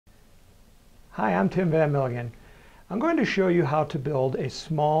Hi, I'm Tim Van Milligan. I'm going to show you how to build a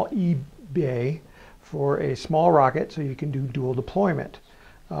small eBay for a small rocket so you can do dual deployment.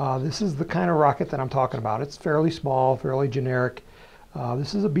 This is the kind of rocket that I'm talking about. It's fairly small, fairly generic.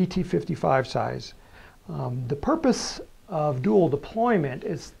 This is a BT-55 size. The purpose of dual deployment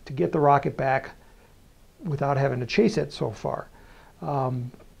is to get the rocket back without having to chase it so far.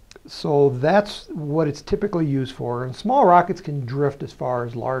 So that's what it's typically used for. And small rockets can drift as far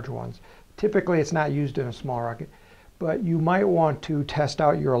as large ones. Typically it's not used in a small rocket, but you might want to test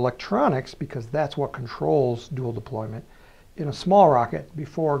out your electronics, because that's what controls dual deployment, in a small rocket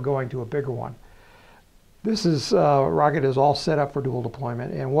before going to a bigger one. This rocket is all set up for dual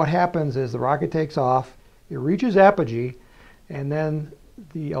deployment, and what happens is the rocket takes off, it reaches apogee, and then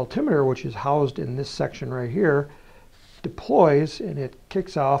the altimeter, which is housed in this section right here, deploys, and it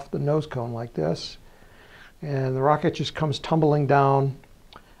kicks off the nose cone like this, and the rocket just comes tumbling down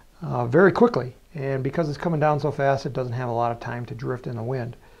very quickly. And because it's coming down so fast, it doesn't have a lot of time to drift in the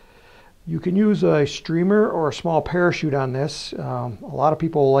wind. You can use a streamer or a small parachute on this. A lot of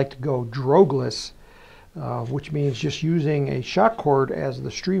people like to go drogueless, which means just using a shock cord as the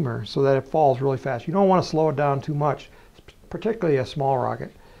streamer so that it falls really fast. You don't want to slow it down too much, particularly a small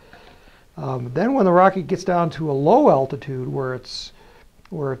rocket. Then when the rocket gets down to a low altitude where it's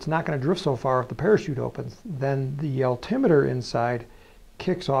not going to drift so far if the parachute opens, then the altimeter inside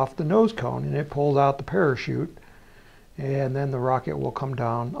kicks off the nose cone and it pulls out the parachute, and then the rocket will come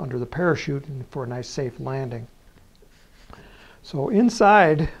down under the parachute for a nice safe landing. So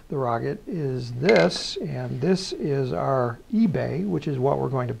inside the rocket is this, and this is our eBay, which is what we're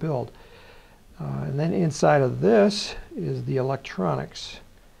going to build. And then inside of this is the electronics.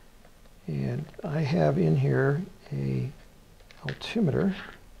 And I have in here a altimeter.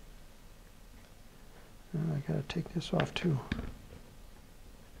 I gotta take this off too.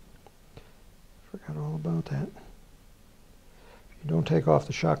 Forgot all about that. If you don't take off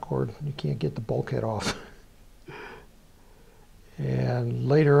the shock cord, you can't get the bulkhead off. And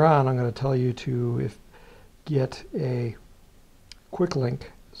later on, I'm going to tell you to get a quick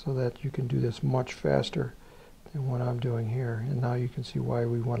link so that you can do this much faster than what I'm doing here. And now you can see why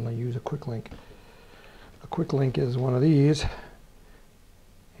we want to use a quick link. A quick link is one of these,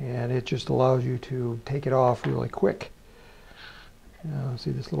 and it just allows you to take it off really quick. See,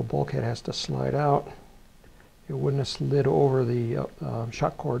 this little bulkhead has to slide out. It wouldn't have slid over the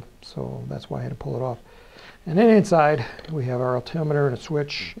shock cord, so that's why I had to pull it off. And then inside we have our altimeter and a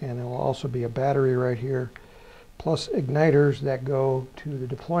switch, and there will also be a battery right here, plus igniters that go to the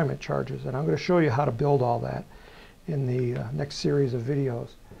deployment charges. And I'm going to show you how to build all that in the next series of videos.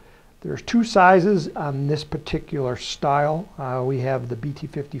 There's two sizes on this particular style. We have the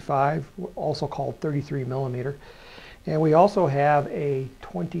BT-55, also called 33 millimeter. And we also have a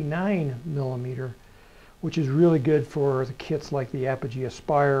 29 millimeter, which is really good for the kits like the Apogee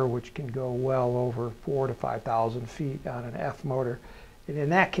Aspire, which can go well over 4,000 to 5,000 feet on an F motor. And in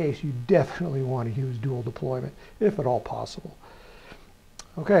that case, you definitely want to use dual deployment, if at all possible.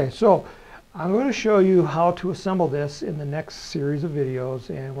 Okay, so I'm going to show you how to assemble this in the next series of videos,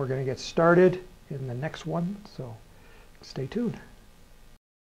 and we're going to get started in the next one, so stay tuned.